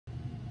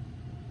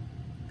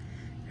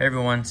Hey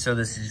everyone, so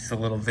this is just a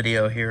little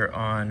video here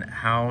on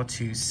how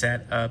to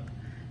set up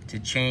to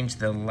change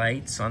the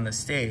lights on the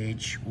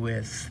stage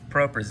with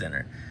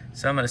ProPresenter.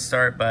 So I'm going to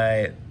start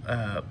by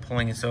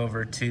pulling us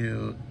over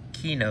to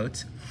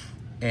Keynote,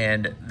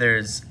 and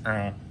there's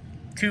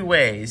two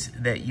ways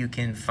that you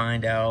can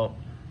find out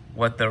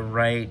what the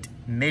right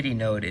MIDI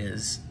note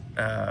is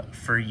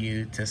for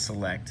you to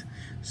select.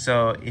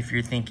 So if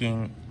you're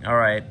thinking, all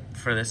right,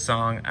 for this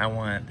song I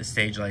want the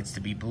stage lights to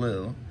be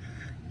blue,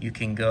 you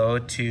can go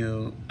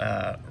to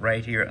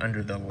right here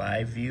under the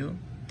live view,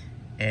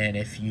 and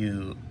if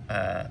you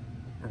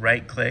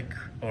right click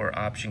or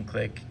option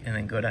click and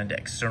then go down to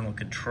external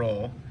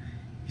control,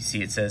 you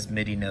see it says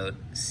MIDI note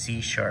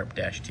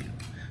C#-2.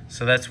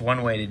 So that's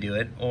one way to do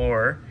it.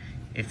 Or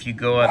if you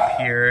go up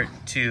here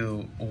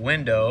to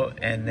window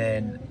and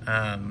then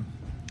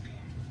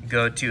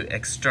go to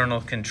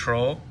external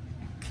control,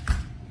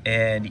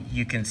 and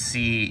you can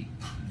see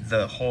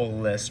the whole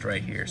list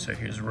right here. So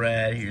here's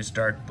red, here's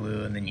dark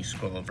blue, and then you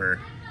scroll over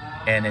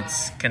and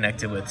it's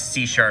connected with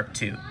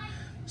C#2.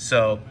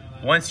 So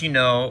once you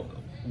know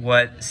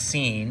what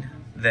scene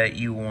that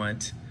you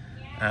want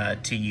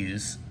to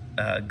use,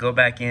 go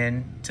back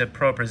in to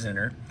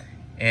ProPresenter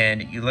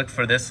and you look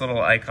for this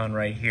little icon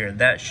right here.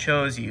 That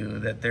shows you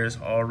that there's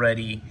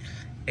already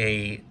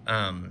a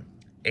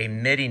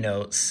MIDI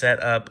note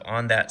set up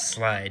on that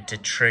slide to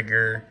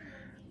trigger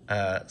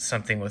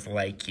something with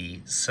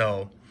LightKey.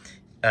 So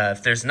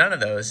if there's none of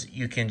those,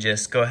 you can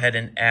just go ahead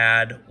and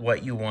add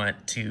what you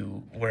want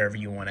to wherever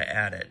you want to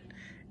add it.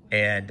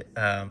 And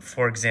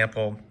for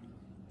example,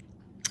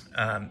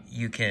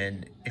 you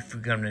can, if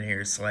we come in here,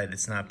 a slide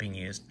that's not being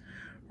used,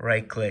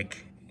 right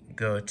click,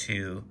 go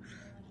to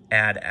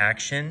add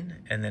action,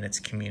 and then it's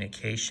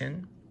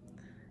communication,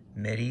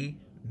 MIDI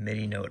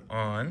note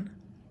on,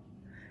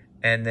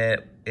 and then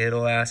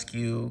it'll ask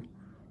you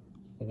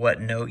what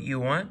note you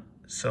want.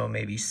 So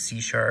maybe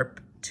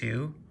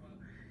C#2,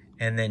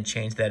 and then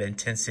change that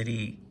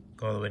intensity,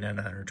 go all the way down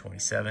to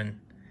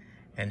 127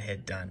 and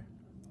hit done.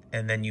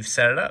 And then you've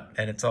set it up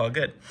and it's all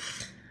good.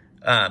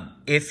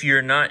 If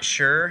you're not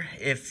sure,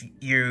 if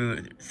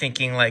you're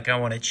thinking like I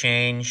want to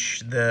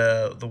change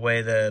the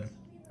way the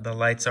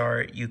lights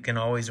are, you can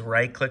always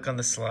right click on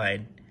the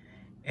slide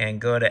and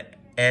go to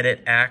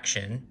edit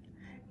action,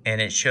 and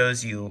it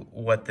shows you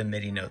what the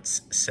MIDI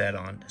notes set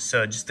on.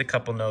 So just a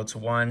couple notes.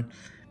 One,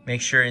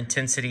 make sure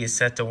intensity is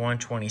set to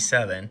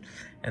 127.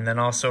 And then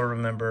also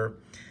remember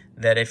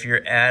that if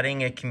you're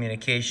adding a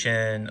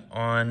communication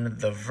on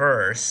the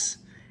verse,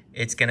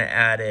 it's going to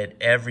add it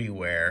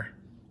everywhere.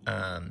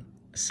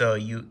 So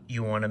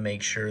you want to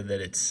make sure that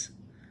it's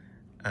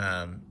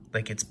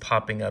like it's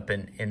popping up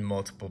in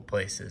multiple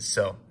places.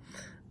 So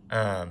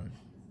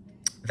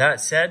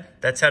that said,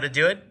 that's how to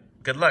do it.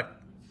 Good luck.